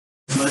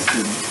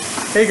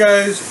Hey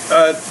guys,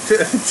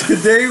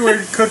 today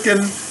we're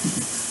cooking.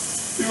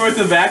 You want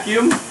the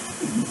vacuum?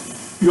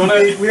 You want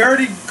to? We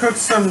already cooked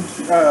some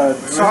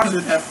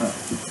sausage.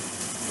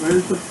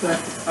 Where's the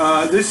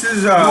pepper? This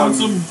is You want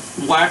some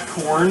black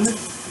corn?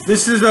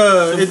 This is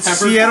it's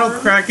Seattle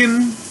corn?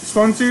 Kraken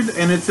sponsored,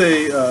 and it's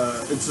a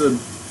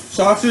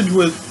sausage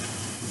with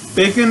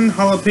bacon,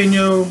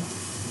 jalapeno,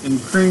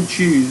 and cream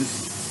cheese.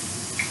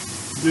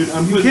 Dude,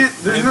 I'm You putting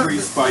can't- there's every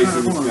no- spice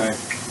in this hold on. guy.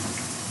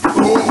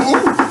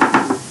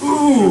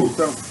 Ooh!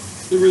 So,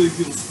 It really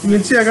feels. you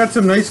can see I got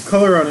some nice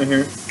color on it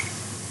here.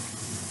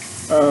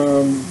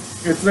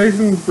 It's nice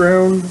and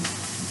brown,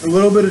 a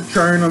little bit of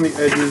charring on the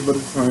edges, but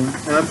it's fine.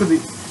 And that's what the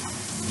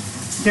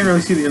can't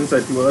really see the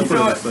inside too well. That's You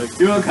know what it what? looks like.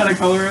 You know what kind of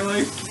color I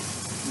like?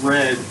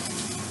 Red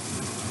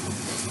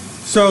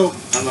So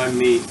on my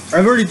meat.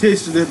 I've already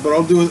tasted it, but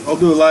I'll do a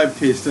live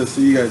taste test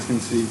so you guys can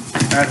see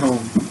at home.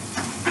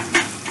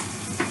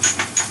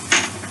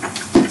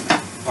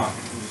 Fuck.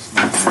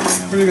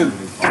 Pretty good.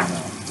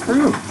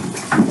 Pretty good.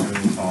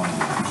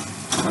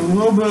 A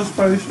little bit of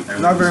spice,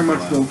 not very much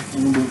though. A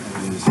little bit.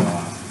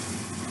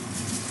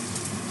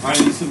 I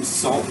need some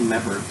salt and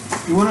pepper.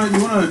 You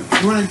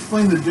wanna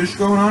explain the dish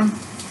going on?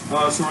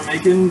 So we're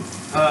making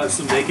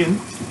some bacon.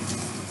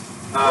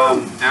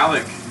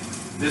 Alec.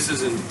 This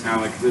isn't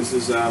Alec. This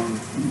is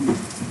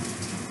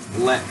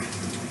Lek.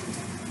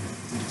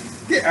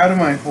 Get out of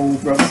my hole,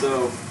 brother.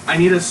 So I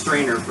need a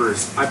strainer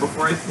first.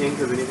 Before I think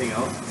of anything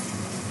else.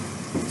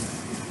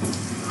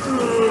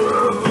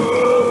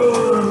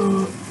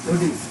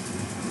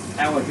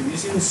 Alec, have you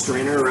seen a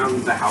strainer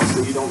around the house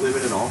that you don't live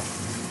in at all?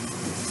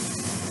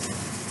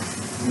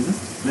 Is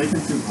this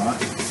bacon too hot?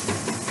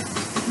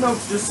 No,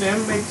 just Sam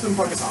make some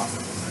fucking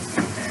sausage.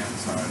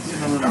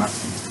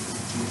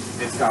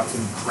 It's got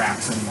some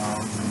cracks and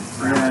mounds and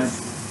cracks.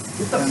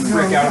 Get the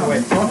frick out of the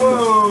way.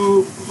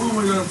 Whoa! Oh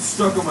my god, I'm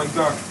stuck on my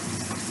duck.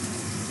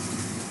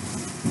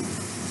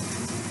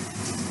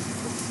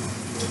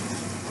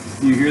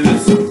 Do you hear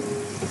this? You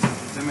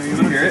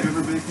hear it?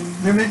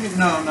 They're making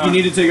no. You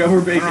need to take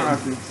over I bacon. don't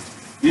have to.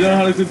 You don't know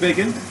how to cook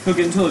bacon? Cook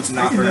it until it's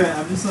not burnt.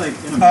 I'm just like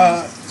in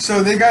a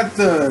So they got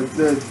the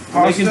We're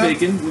pasta. making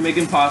bacon. We're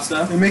making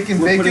pasta. They're making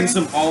We're bacon. putting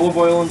some olive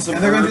oil and some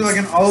And they're gonna do herbs,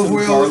 like an olive some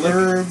oil, garlic,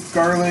 herb,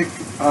 garlic,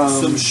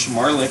 some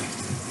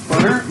schmarlic.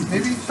 butter,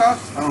 maybe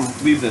sauce. I don't know.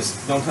 Leave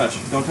this. Don't touch.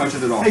 Don't touch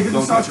it at all. Hey, get the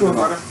Don't sauce touch it going, at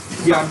all. brother.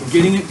 Yeah, I'm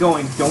getting it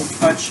going. Don't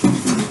touch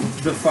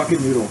the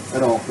fucking noodle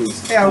at all,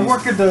 please. Hey, I Please.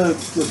 work at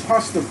the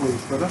pasta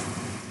place, brother.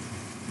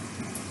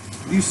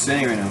 What are you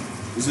saying right now?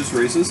 Is this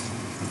racist?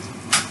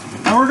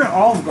 I work at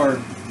Olive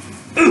Garden.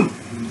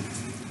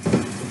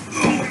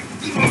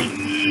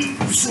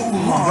 So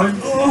hot.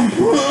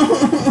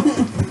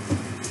 Oh.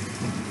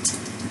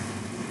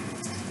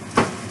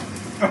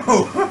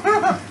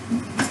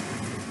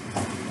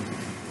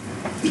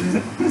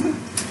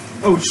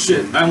 Oh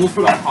shit! I almost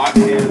put a hot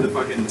pan in the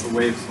fucking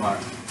wave spot.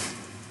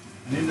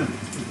 I need to put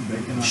the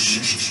bacon on.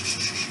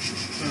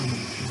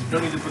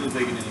 Don't need to put the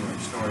bacon anywhere.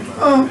 Just don't worry about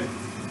Oh. it. Okay?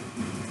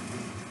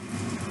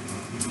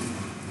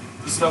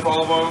 This enough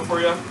olive oil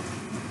for you?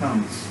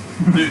 Comes.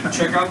 Dude,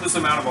 check out this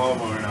amount of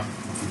olive oil right now.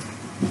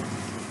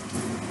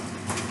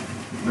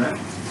 That?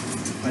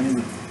 I need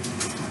to.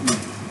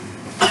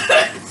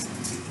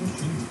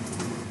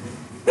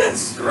 That's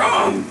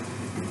strong!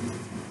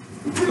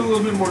 We put a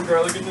little bit more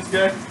garlic in this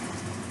guy.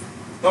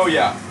 Oh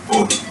yeah.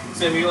 Ooh.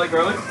 Sam, you like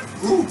garlic?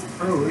 Ooh.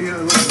 Oh, yeah.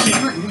 I'm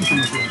not eating too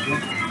much of it,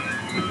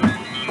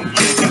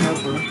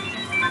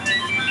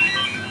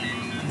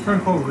 I'm trying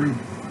to call Reed.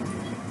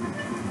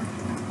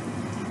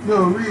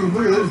 No, Reed,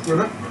 look at this,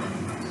 brother.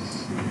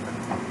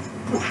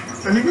 I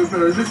think it's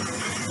better. Just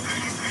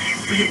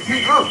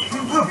pink up,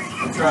 pink up.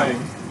 I'm trying.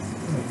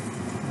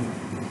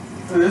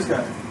 Look at this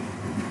guy.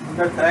 We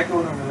got that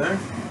going over there.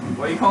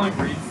 Why are you calling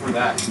Reed for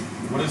that?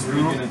 What is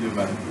Reed gonna do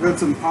about it? We got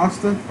some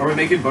pasta, Are we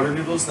making butter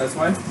noodles? That's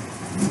why?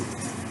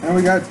 and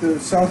we got the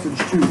sausage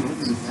too. Look at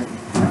this.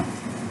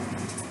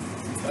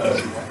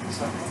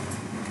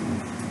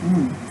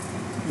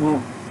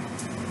 Well,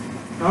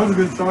 that was a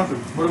good sausage.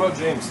 What about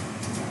James?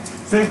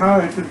 Say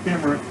hi to the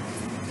camera.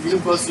 You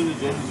gonna bust into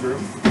James's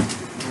room? I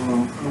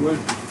would.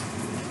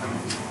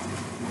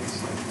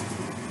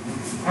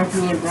 How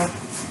you like, bro?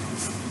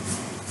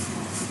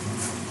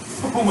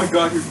 Oh my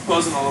god, you're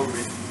buzzing all over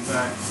me.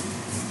 Back.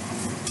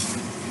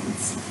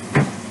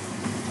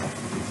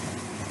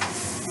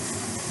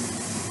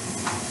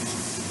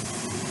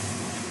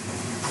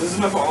 Is this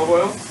enough olive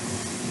oil?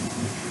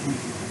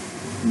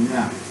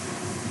 Yeah.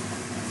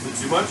 Is it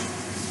too much?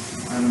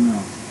 I don't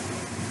know.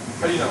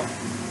 How do you know?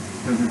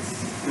 Because it's a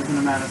different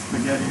amount of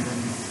spaghetti than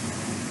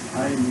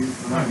I use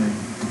for my bacon.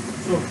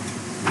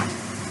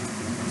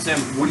 Sam,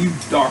 what are you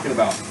talking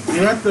about? We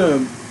got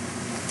the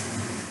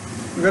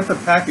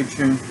package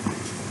here. Can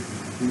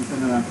you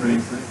send it out for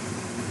 86?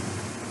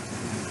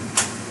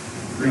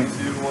 3, 2,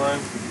 1.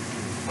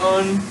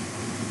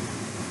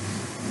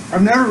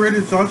 I've never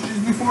rated sausages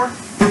before.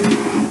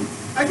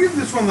 I give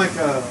this one like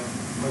a,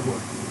 like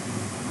what?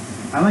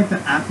 I like the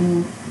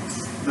apple,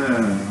 what's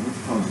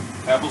it called?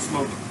 Apple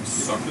smoked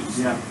suckers.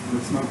 Yeah,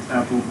 the smoked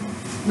apple.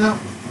 No,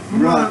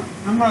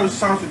 I'm not a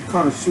sausage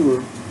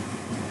connoisseur.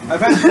 I've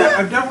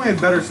definitely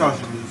had better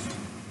sausages.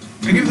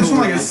 I give this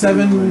one like a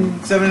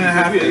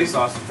 7.5. Maybe a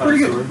sausage Pretty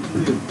good.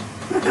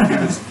 You're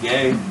just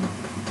gay.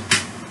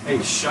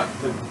 Hey, shut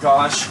the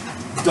gosh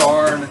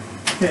darn.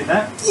 Okay,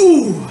 that.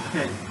 Ooh.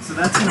 Okay, so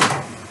that's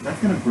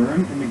gonna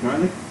burn, and the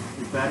garlic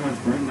is bad when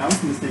it's burnt. That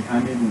was a mistake I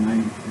made when I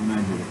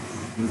did it.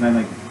 Was I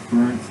like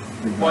burnt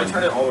the garlic? Well, I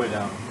turned it all the way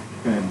down.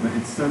 Okay, but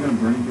it's still gonna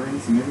burn,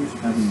 so maybe we should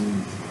add the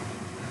noodles.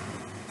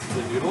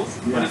 The noodles?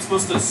 Yeah. But it's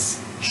supposed to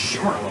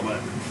shimmer a little bit.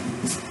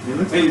 It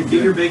looks Hey, pretty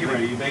get your good. bacon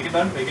ready. You bacon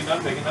done? Bacon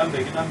done? Bacon done?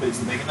 Bacon done? Is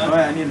the bacon Oh, done?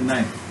 yeah, I need a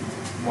knife.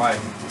 Why?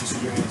 Just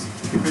use your hands.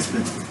 To crisp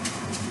it.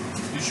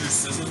 Use your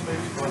scissors,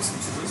 maybe? You want some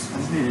scissors? I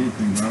just need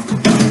anything, bro.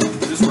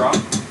 Is this raw?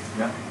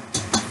 Yeah. I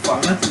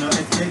want to know,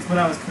 it's what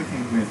I was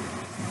cooking with.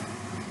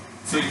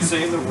 So you're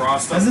saying the raw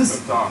stuff Is is this-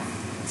 cooked off?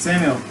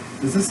 Samuel,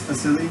 is this a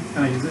silly?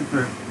 Can I use it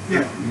for?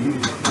 Yeah.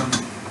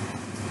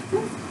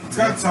 It's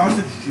got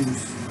sausage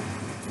juice.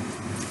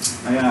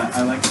 I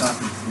like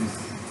sausage juice.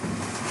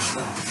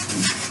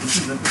 This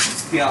is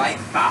it. Yeah, like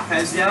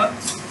papas out?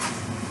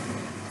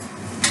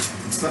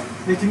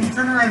 Hey, can you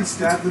turn around and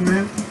stab the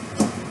man?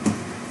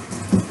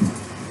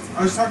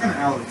 I was talking to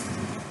Alec.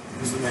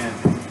 Who's the man?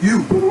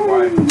 You.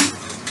 Why?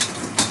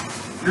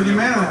 You're the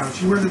man of the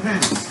house. You wear the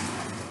pants.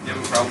 You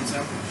have a problem,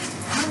 Sam?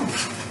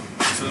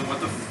 So then what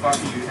the fuck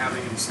are you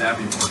having him stab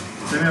you for?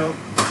 Samuel,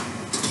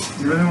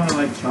 you really want to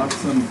like chop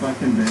some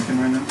fucking bacon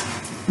right now?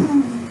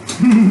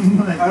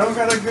 I don't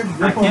got a good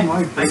grip on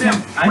my Sam, bacon.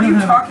 what are you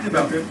talking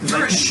about? grip 'cause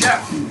You're I a can't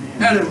chef use two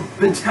hands. at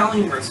an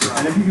Italian And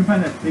restaurant. if you can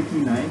find a thicky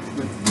knife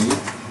with weight,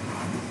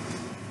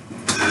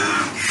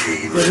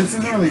 Yeah, this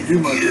doesn't really do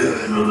much.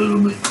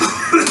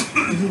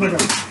 This is like a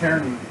pear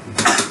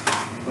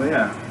knife. well,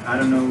 yeah, I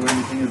don't know where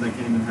anything is. I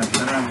can't even have. I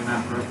don't even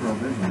have peripheral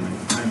vision. Like,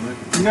 I look.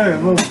 You got a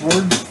little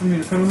board for me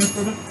to cut on this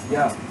with it?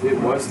 Yeah, it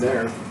was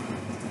there.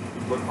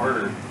 Look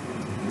harder,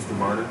 Mr.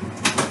 Barter.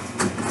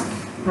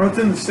 Oh, it's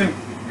in the sink.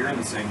 You're in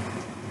the sink,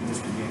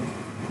 Mr. King.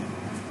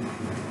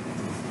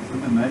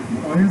 Where's the knife?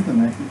 Oh, here's the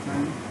knife you're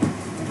trying.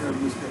 I'll grab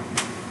this guy.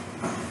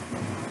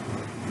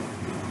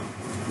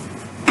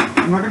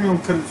 I'm not gonna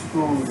go cut it super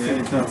long. Yeah,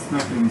 it's not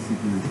going to be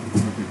super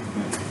perfect,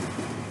 but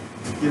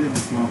get it in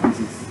small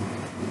pieces.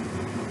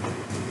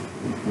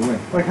 Oh boy.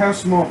 Like how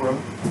small, bro?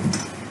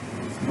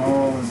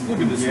 Small as Look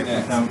at this get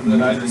net without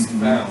that I using just too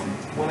much. found.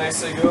 When I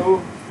say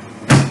go,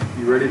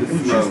 you ready to It's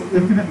throw? just,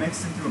 look at it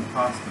mixed into a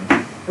pasta.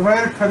 If I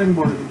had a cutting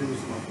board, I could do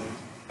this a lot better.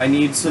 I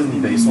need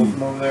some basil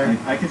from over there.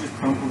 Like, I could just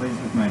crumple these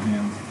with my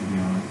hands, to be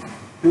honest.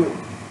 Do it.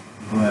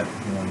 But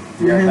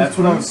Your hands That's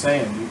what I clean? was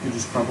saying. You could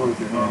just crumple it with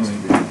your hands.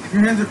 If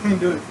your hands are clean,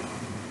 do it.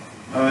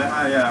 oh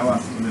yeah, I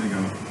watched a minute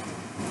ago.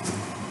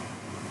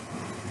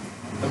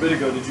 A bit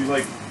ago, did you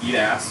like eat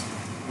ass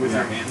with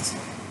your Yeah. hands?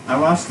 I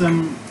watched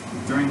them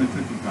during the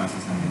cooking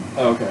process. I mean,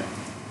 Oh, okay.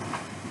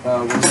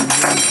 What was it? Oh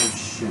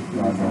shit!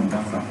 God, that's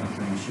that's not that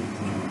thing.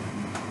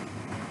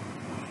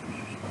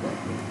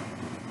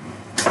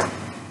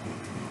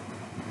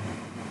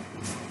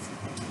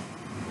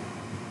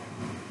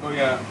 Oh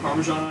yeah,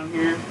 Parmesan on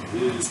here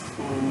is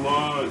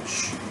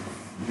clutch.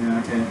 Yeah,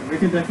 okay. We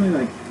could definitely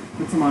like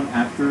put some on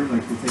after,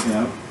 like we take it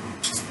out.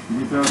 Did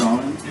you throw it all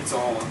in? It's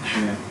all in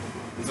there. Yeah.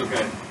 It's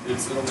okay.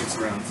 It'll mix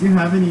around. Do you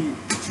have any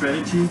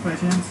shredded cheese by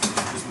chance?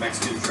 Just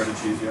Mexican shredded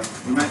cheese, yeah.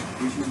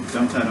 We should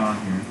dump that on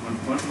here.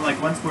 Like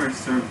once we're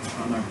served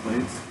on our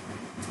plates.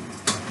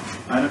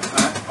 I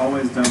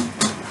always dump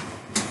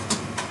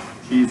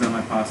cheese on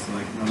my pasta,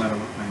 like no matter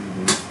what kind it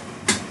is.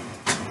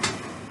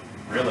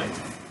 Really?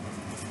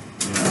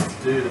 Yeah.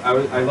 Dude,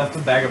 I left a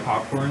bag of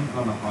popcorn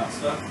on the hot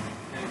stuff,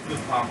 and it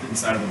just popped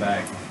inside of the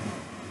bag.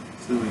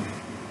 Silly.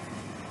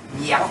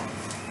 Yeah.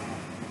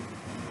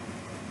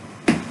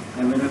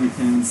 I literally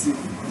can't see.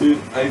 Dude,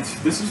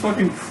 this is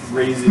fucking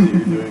crazy that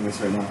you're doing this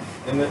right now.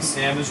 And that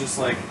Sam is just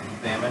like,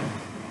 salmon.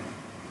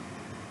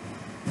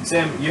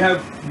 Sam, you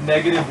have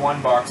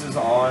 -1 boxes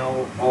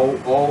all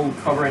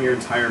covering your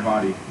entire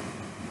body.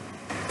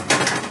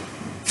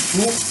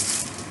 Cool.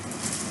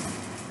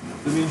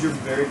 That means you're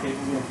very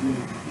capable of doing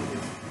it.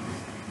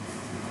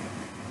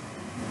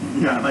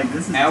 Yeah, like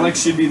this is. Alex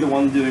should be the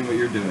one doing what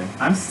you're doing.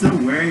 I'm still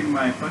wearing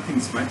my fucking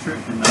sweatshirt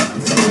and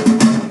I'm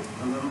still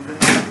a little bit.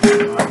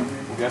 Well,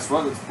 guess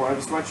what? That's part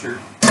of the sweatshirt.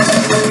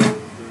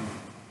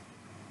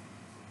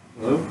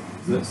 Hello?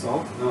 Is that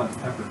salt? No, it's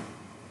pepper.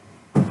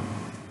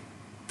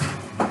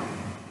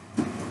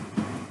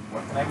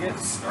 What can I get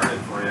started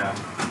for ya?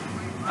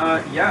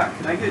 Yeah,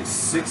 can I get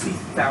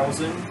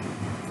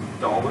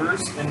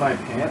 $60,000 in my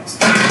pants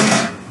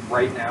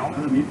right now?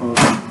 Oh, the meatballs.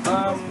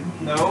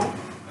 No.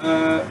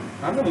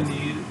 I'm gonna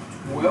need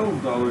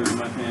 $12 in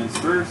my pants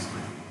first,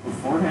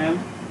 beforehand.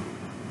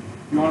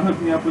 You wanna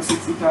hook me up with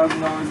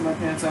 $60,000 in my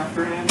pants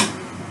afterhand?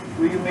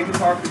 We can make a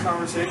talk, the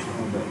conversation a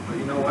little bit. But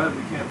you know what?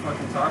 We can't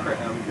fucking talk right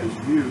now because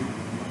you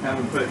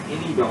haven't put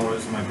any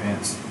dollars in my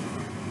pants.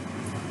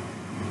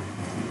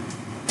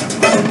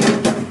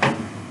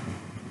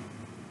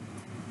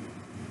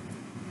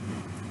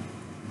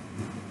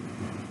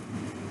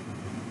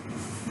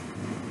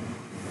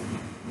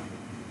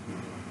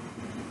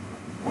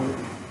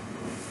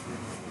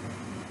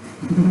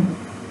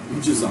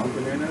 You just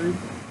zombing right now?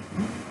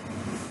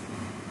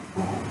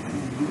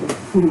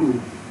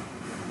 Ooh.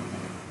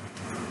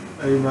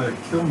 You're about to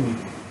kill me.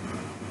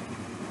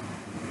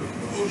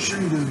 Oh, show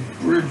me this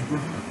bridge, bro.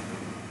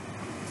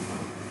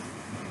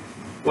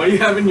 What do you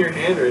have in your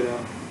hand right now?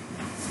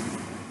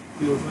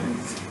 Feels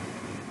nice.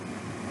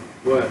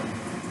 What?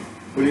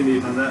 What do you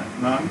need? On that?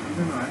 No, I'm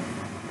doing alright.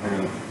 I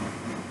got it.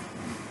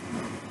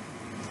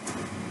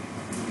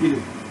 Eat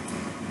it.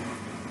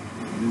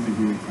 It is a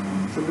good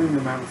time. Shove it in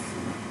your mouth.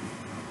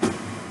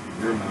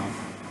 Your mouth.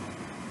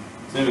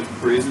 Sam, it's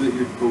crazy that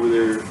you're over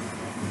there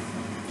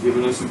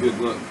giving us a good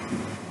look.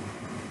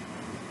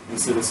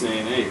 Instead of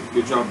saying, hey,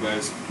 good job,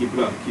 guys. Keep it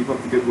up. Keep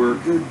up the good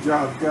work. Good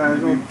job,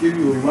 guys. I'll give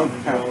you a love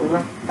tap,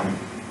 brother.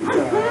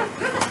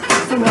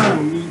 That's a lot of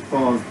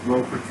meatballs,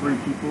 bro, for 3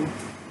 people.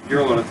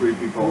 You're a lot of 3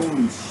 people.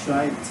 Holy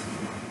shite.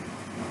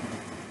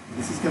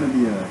 This is gonna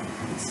be a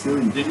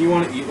silly. Didn't you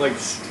want to eat like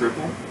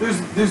triple?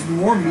 There's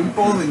more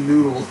meatball than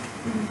noodle.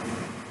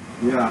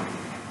 Yeah.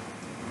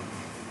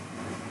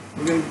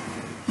 We're gonna.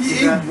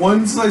 He ate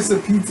one slice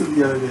of pizza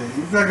the other day.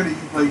 He's not gonna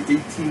eat like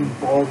 18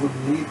 balls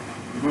of meat.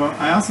 Well,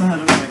 I also had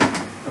like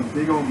a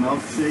big old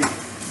milkshake.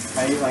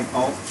 I ate like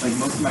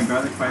most of my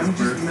garlic fries I'm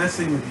first. just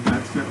messing with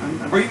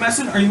you. Are you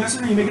messing? Are you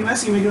messing? Are you making a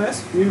mess? Are you making a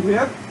mess?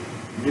 Yeah.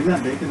 Give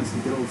that bacon a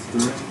good old stir,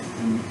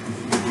 and it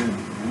should be good.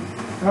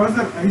 Right? How was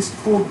that ice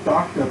cold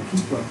Dr.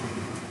 Pizza?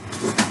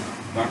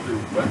 Doctor,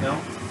 what now?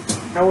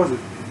 How was it?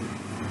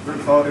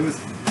 Oh, it was.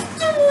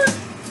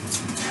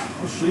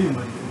 I'll show you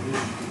my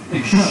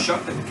Hey,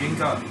 shut the gink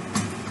up.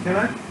 Can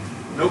I?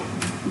 Nope.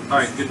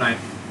 Alright, good night.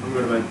 I'm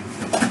going to bed.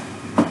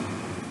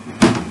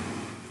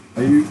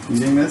 Are you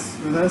eating this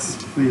with us?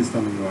 Please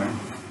tell me you are.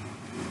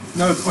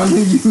 No, it's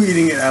only you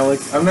eating it,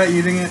 Alex. I'm not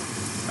eating it.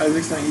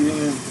 Isaac's not eating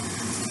it.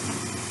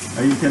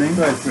 Are you kidding?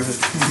 Go ahead, go ahead.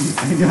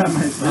 I got my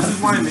This is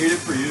why I made it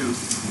for you.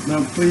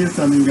 No, please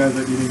tell me you guys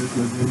are eating this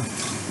with me.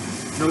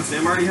 No,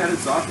 Sam already had his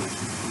sausage.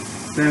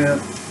 Stand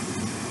up.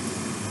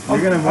 You're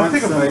gonna I'll want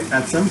take a some bite.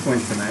 at some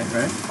point tonight,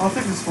 right? I'll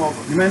take a small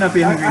one. You might not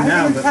be hungry I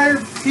now, have an but entire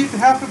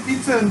half a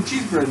pizza and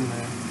cheese bread in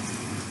there.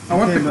 I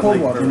want okay, the but cold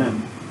like water. in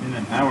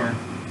an hour.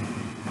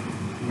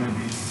 You're gonna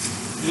be.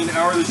 In an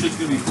hour, this shit's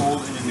going to be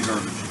cold and in the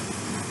garbage.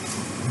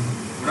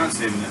 We're not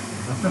saving it.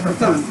 That's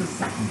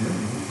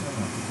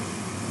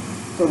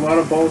a lot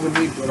of balls of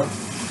meat, brother.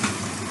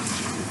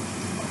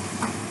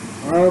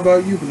 I don't know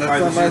about you, but that's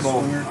Alright, not this my is your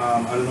bowl. swinger. I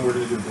don't know what we're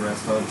going to do with the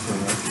rest of it, so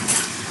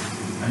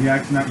Are you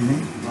actually not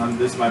eating?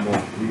 this is my bowl.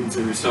 You can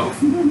serve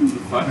yourself.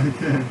 What?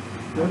 Okay.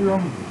 Go to your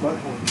own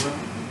butthole, bro.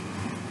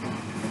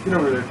 Get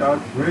over there, dog.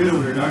 Where is the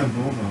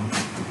bowl though?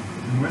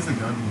 And where's the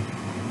garbage?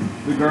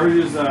 The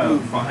garbage is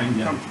behind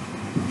you. Come.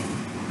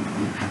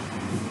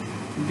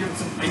 I'm getting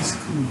some ice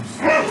cubes.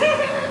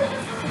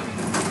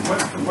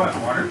 What?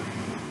 Water?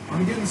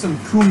 I'm getting some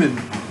cumin.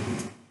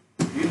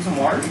 You getting some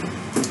water?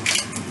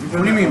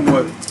 What do you mean,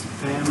 what?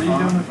 What are you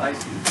doing with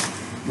ice cubes?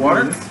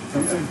 Water?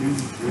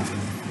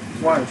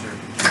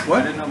 Why?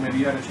 I didn't know. Maybe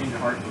you had to change your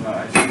heart without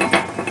ice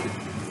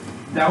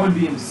cubes. That would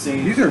be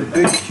insane. These are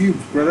big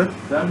cubes, brother.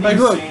 That'd be Like,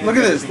 look insane at if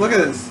this, you look at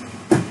changed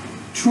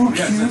this. your 2 heart.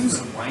 Yeah, cubes.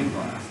 it's a wine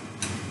glass.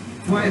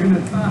 Right in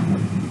the top.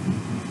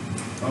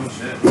 Oh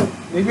shit.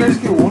 Maybe I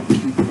just get 1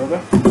 cube, brother.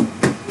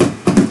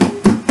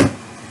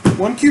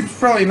 1 cube's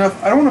probably enough.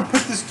 I don't want to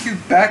put this cube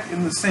back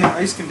in the same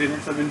ice container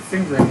because I've been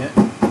fingering it.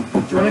 Do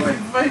you want a cube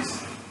of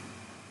ice?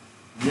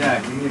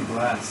 Yeah, give me a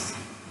glass.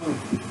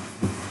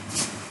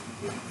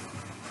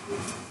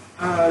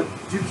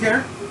 Do you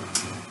care?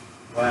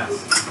 Glass.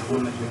 The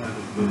one that you have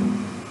is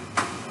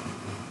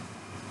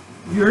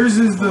good. Yours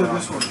is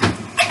this one.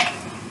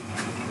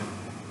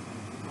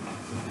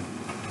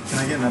 Can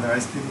I get another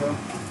ice cube though?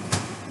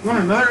 You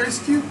want another ice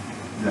cube?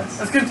 Yes.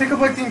 That's gonna take up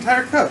like the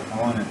entire cup. I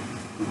want it.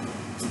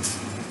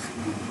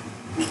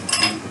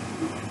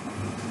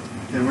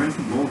 Yeah, where's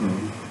the bowl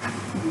though?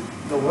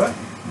 The what?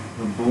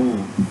 The bowl.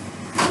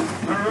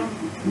 I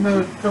don't know.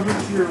 No, cover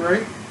to your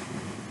right.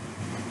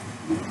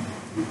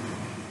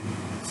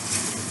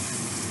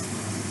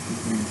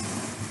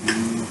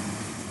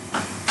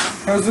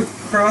 How's the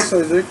cross,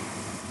 Isaac?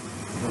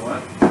 The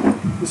what?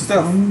 The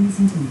stuff.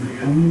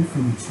 Only for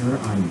mature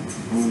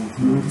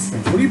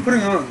audiences. What are you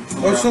putting on?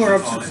 Oh, solar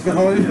opposites. The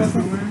holiday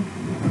special?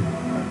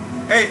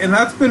 Hey, and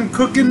that's been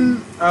cooking.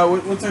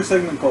 What's our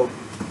segment called?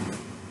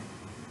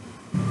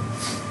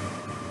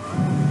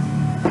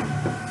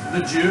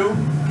 The Jew,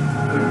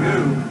 the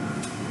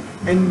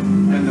goo,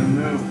 And and the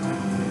moo.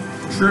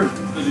 true.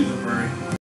 Because he's a furry.